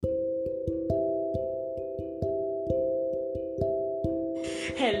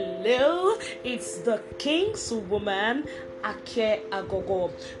Hello, it's the King's Woman, Ake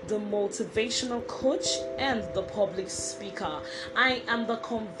Agogo, the motivational coach and the public speaker. I am the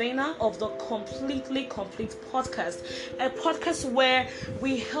convener of the Completely Complete podcast, a podcast where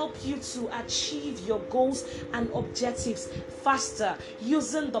we help you to achieve your goals and objectives faster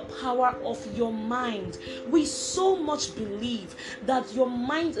using the power of your mind. We so much believe that your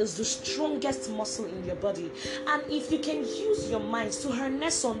mind is the strongest muscle in your body, and if you can use your mind to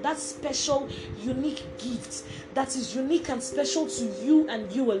harness on that special, unique gift that is unique and special to you and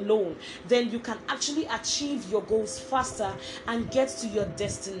you alone, then you can actually achieve your goals faster and get to your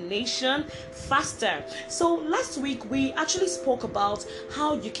destination faster. So last week we actually spoke about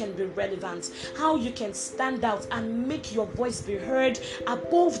how you can be relevant, how you can stand out and make your voice be heard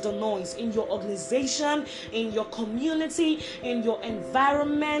above the noise in your organization, in your community, in your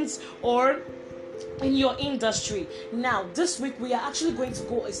environment, or in your industry. Now, this week we are actually going to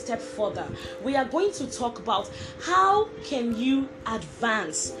go a step further. We are going to talk about how can you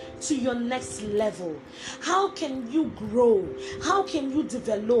advance to your next level. How can you grow? How can you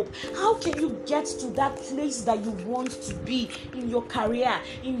develop? How can you get to that place that you want to be in your career,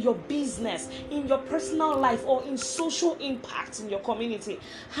 in your business, in your personal life, or in social impact in your community?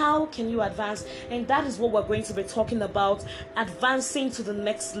 How can you advance? And that is what we're going to be talking about, advancing to the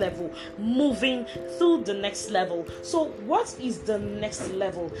next level, moving through the next level. So what is the next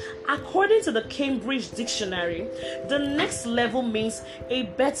level? According to the Cambridge Dictionary, the next level means a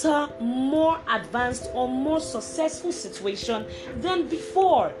better, more advanced, or more successful situation than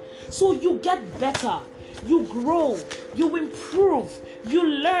before. So you get better, you grow, you improve, you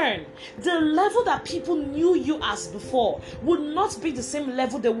learn. The level that people knew you as before would not be the same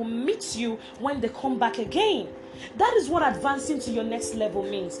level they will meet you when they come back again. That is what advancing to your next level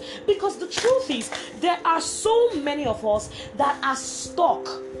means. Because the truth is, there are so many of us that are stuck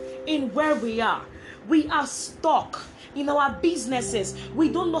in where we are. We are stuck in our businesses. We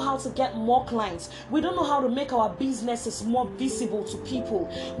don't know how to get more clients. We don't know how to make our businesses more visible to people.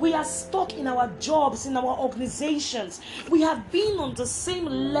 We are stuck in our jobs, in our organizations. We have been on the same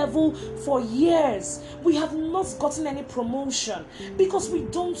level for years. We have not gotten any promotion because we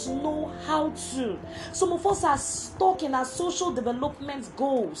don't know how to. Some of us are stuck in our social development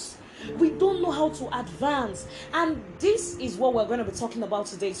goals. We don't know how to advance. And this is what we're going to be talking about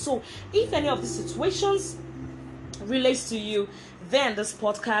today. So if any of these situations relates to you, then this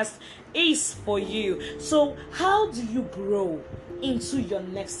podcast is for you. So how do you grow into your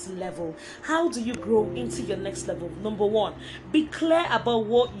next level? How do you grow into your next level? Number one, be clear about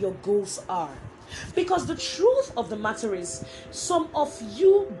what your goals are. Because the truth of the matter is, some of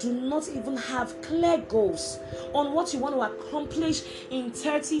you do not even have clear goals on what you want to accomplish in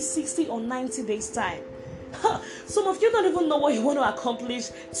 30, 60, or 90 days time. Some of you don't even know what you want to accomplish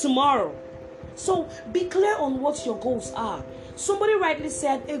tomorrow. So be clear on what your goals are. Somebody rightly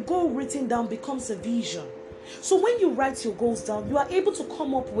said, a goal written down becomes a vision. So when you write your goals down, you are able to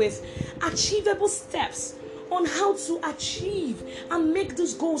come up with achievable steps on how to achieve and make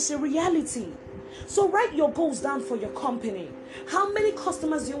these goals a reality. So write your goals down for your company. How many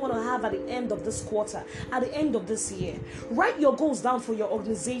customers do you want to have at the end of this quarter, at the end of this year? Write your goals down for your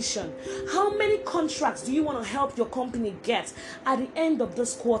organization. How many contracts do you want to help your company get at the end of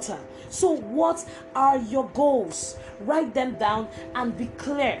this quarter? So what are your goals? Write them down and be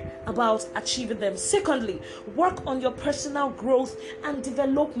clear about achieving them. Secondly, work on your personal growth and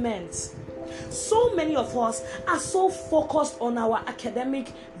development. So many of us are so focused on our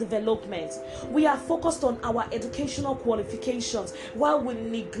academic development. We are focused on our educational qualifications while we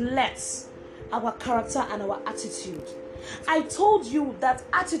neglect our character and our attitude. I told you that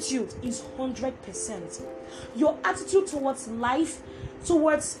attitude is 100%. Your attitude towards life,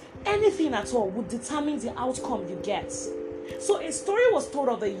 towards anything at all, would determine the outcome you get. So a story was told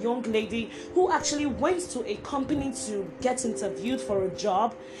of a young lady who actually went to a company to get interviewed for a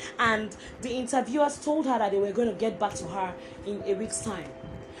job, and the interviewers told her that they were going to get back to her in a week's time.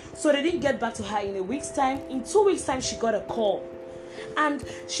 So they didn't get back to her in a week's time. In 2 weeks' time, she got a call, and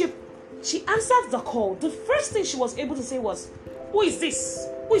she answered the call. The first thing she was able to say was, "Who is this?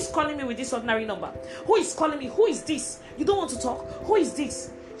 Who is calling me with this ordinary number? Who is calling me? Who is this? You don't want to talk? Who is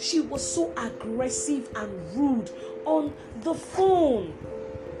this?" She was so aggressive and rude on the phone.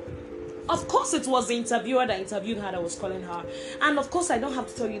 Of course, it was the interviewer that interviewed her that was calling her. And of course, I don't have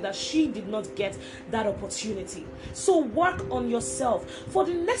to tell you that she did not get that opportunity. So work on yourself. For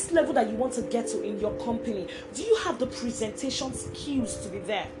the next level that you want to get to in your company, do you have the presentation skills to be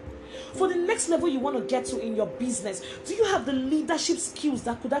there? For the next level you want to get to in your business, do you have the leadership skills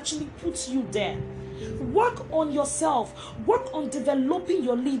that could actually put you there? Work on yourself. Work on developing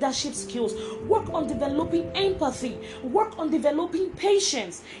your leadership skills. Work on developing empathy. Work on developing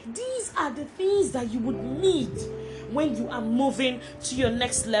patience. These are the things that you would need when you are moving to your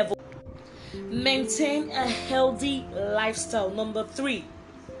next level. Maintain a healthy lifestyle. Number 3.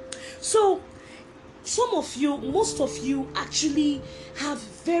 So, most of you actually have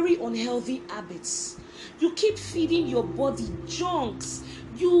very unhealthy habits. You keep feeding your body junks.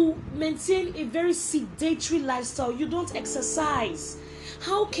 You maintain a very sedentary lifestyle. You don't exercise.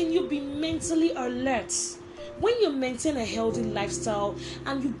 How can you be mentally alert? When you maintain a healthy lifestyle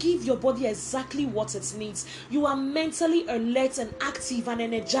and you give your body exactly what it needs, you are mentally alert and active and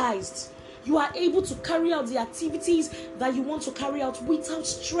energized. You are able to carry out the activities that you want to carry out without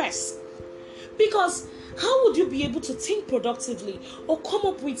stress. Because how would you be able to think productively or come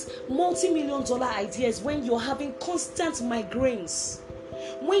up with multi-million-dollar ideas when you're having constant migraines?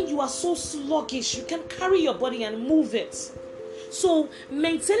 When you are so sluggish, you can carry your body and move it. So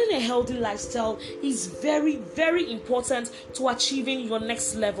maintaining a healthy lifestyle is very, very important to achieving your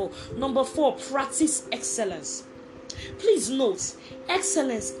next level. Number 4, practice excellence. Please note,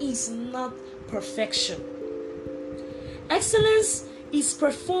 excellence is not perfection. Excellence is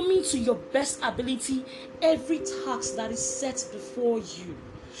performing to your best ability every task that is set before you.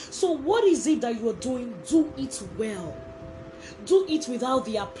 So what is it that you are doing? Do it well. Do it without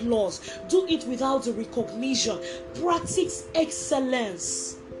the applause. Do it without the recognition. Practice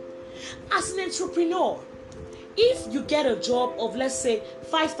excellence. As an entrepreneur, if you get a job of, let's say,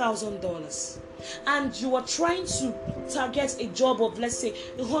 $5,000 and you are trying to target a job of, let's say,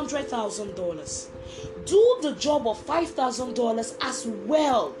 $100,000, do the job of $5,000 as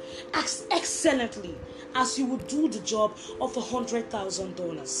well, as excellently as you would do the job of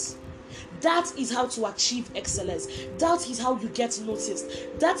 $100,000. That is how to achieve excellence. That is how you get noticed.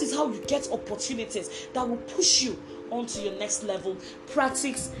 That is how you get opportunities that will push you onto your next level.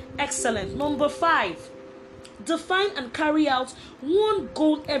 Practice excellence. Number 5, define and carry out one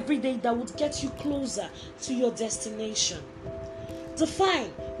goal every day that would get you closer to your destination. Define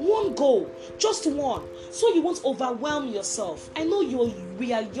one goal, just one, so you won't overwhelm yourself. I know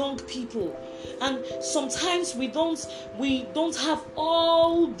we are young people, and sometimes we don't have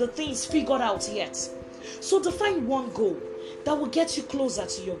all the things figured out yet. So define one goal that will get you closer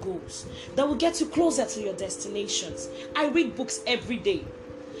to your goals, that will get you closer to your destinations. I read books every day.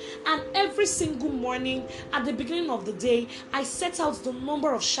 And every single morning at the beginning of the day, I set out the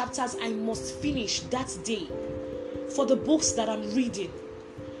number of chapters I must finish that day for the books that I'm reading.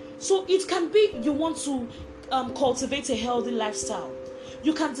 So it can be you want to cultivate a healthy lifestyle.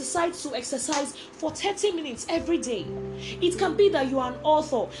 You can decide to exercise for 30 minutes every day. It can be that you are an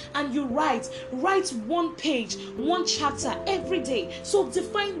author and you write one page, one chapter every day. So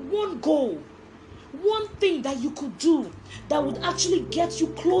define one goal, one thing that you could do that would actually get you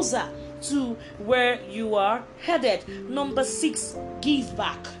closer to where you are headed. Number 6, give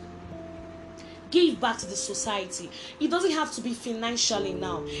back. Give back to the society. It doesn't have to be financially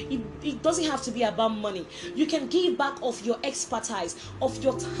now. It doesn't have to be about money. You can give back of your expertise, of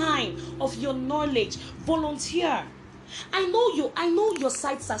your time, of your knowledge. Volunteer. I know your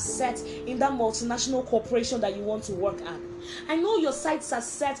sights are set in that multinational corporation that you want to work at. I know your sights are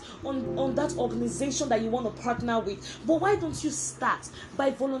set on that organization that you want to partner with. But why don't you start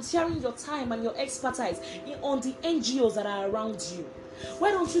by volunteering your time and your expertise on the NGOs that are around you?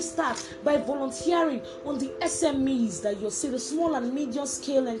 Why don't you start by volunteering on the SMEs that you see, the small and medium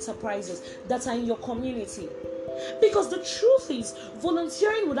scale enterprises that are in your community? Because the truth is,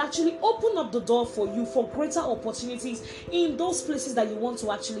 volunteering would actually open up the door for you for greater opportunities in those places that you want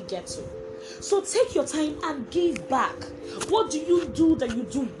to actually get to. So take your time and give back. What do you do that you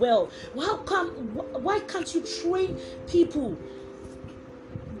do well? Why can't you train people,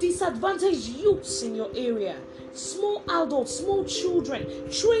 disadvantaged youths in your area, small adults, small children,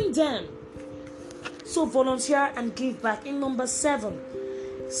 train them? So volunteer and give back. In number 7,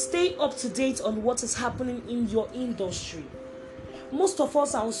 stay up to date on what is happening in your industry. Most of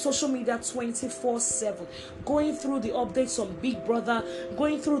us are on social media 24/7, going through the updates on Big Brother,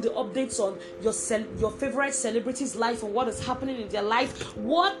 going through the updates on your favorite celebrity's life and what is happening in their life,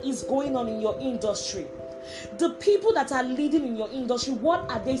 what is going on in your industry. The people that are leading in your industry,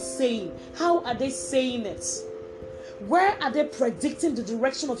 what are they saying? How are they saying it? Where are they predicting the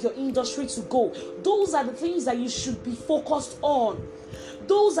direction of your industry to go? Those are the things that you should be focused on.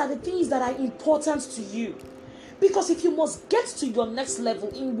 Those are the things that are important to you. Because if you must get to your next level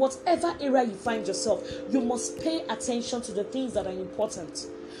in whatever area you find yourself, you must pay attention to the things that are important.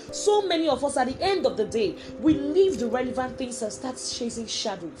 So many of us, at the end of the day, we leave the relevant things and start chasing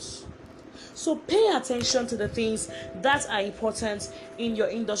shadows. So pay attention to the things that are important in your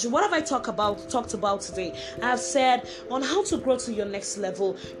industry. What have I talked about today? I've said on how to grow to your next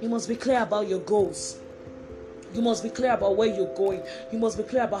level, you must be clear about your goals. You must be clear about where you're going. You must be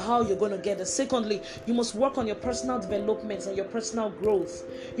clear about how you're going to get there. Secondly, you must work on your personal development and your personal growth.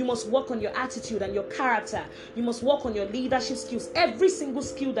 You must work on your attitude and your character. You must work on your leadership skills. Every single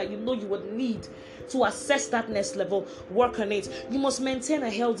skill that you know you would need to assess that next level, work on it. You must maintain a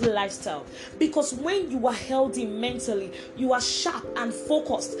healthy lifestyle, because when you are healthy mentally, you are sharp and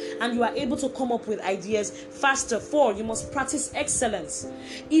focused, and you are able to come up with ideas faster. 4, you must practice excellence.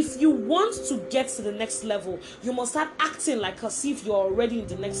 If you want to get to the next level, you must start acting like as if you're already in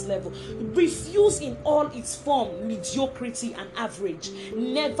the next level. Refuse in all its form mediocrity and average.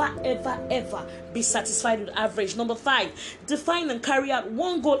 Never, ever, ever be satisfied with average. Number 5, define and carry out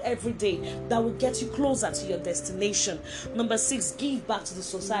one goal every day that will get you closer to your destination. Number 6, give back to the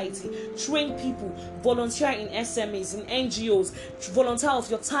society. Train people, volunteer in SMEs, in NGOs, volunteer of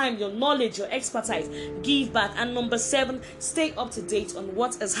your time, your knowledge, your expertise. Give back. And number 7, stay up to date on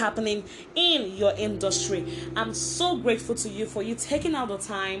what is happening in your industry. I'm so grateful to you for you taking out the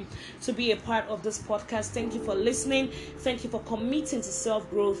time to be a part of this podcast. Thank you for listening. Thank you for committing to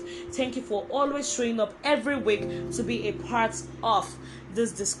self-growth. Thank you for always showing up every week to be a part of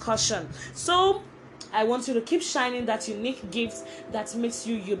this discussion. So I want you to keep shining that unique gift that makes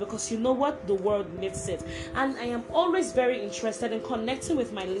you you, because you know what? The world needs it. And I am always very interested in connecting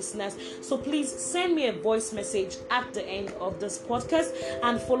with my listeners. So please send me a voice message at the end of this podcast,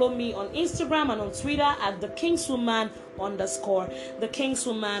 and follow me on Instagram and on Twitter at the Kingswoman_. The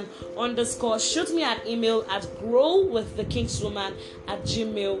Kingswoman_. Shoot me an email at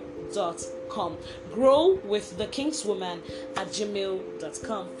growwiththekingswoman@gmail.com.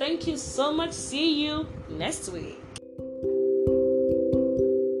 growwiththekingswoman@gmail.com. Thank you so much. See you next week.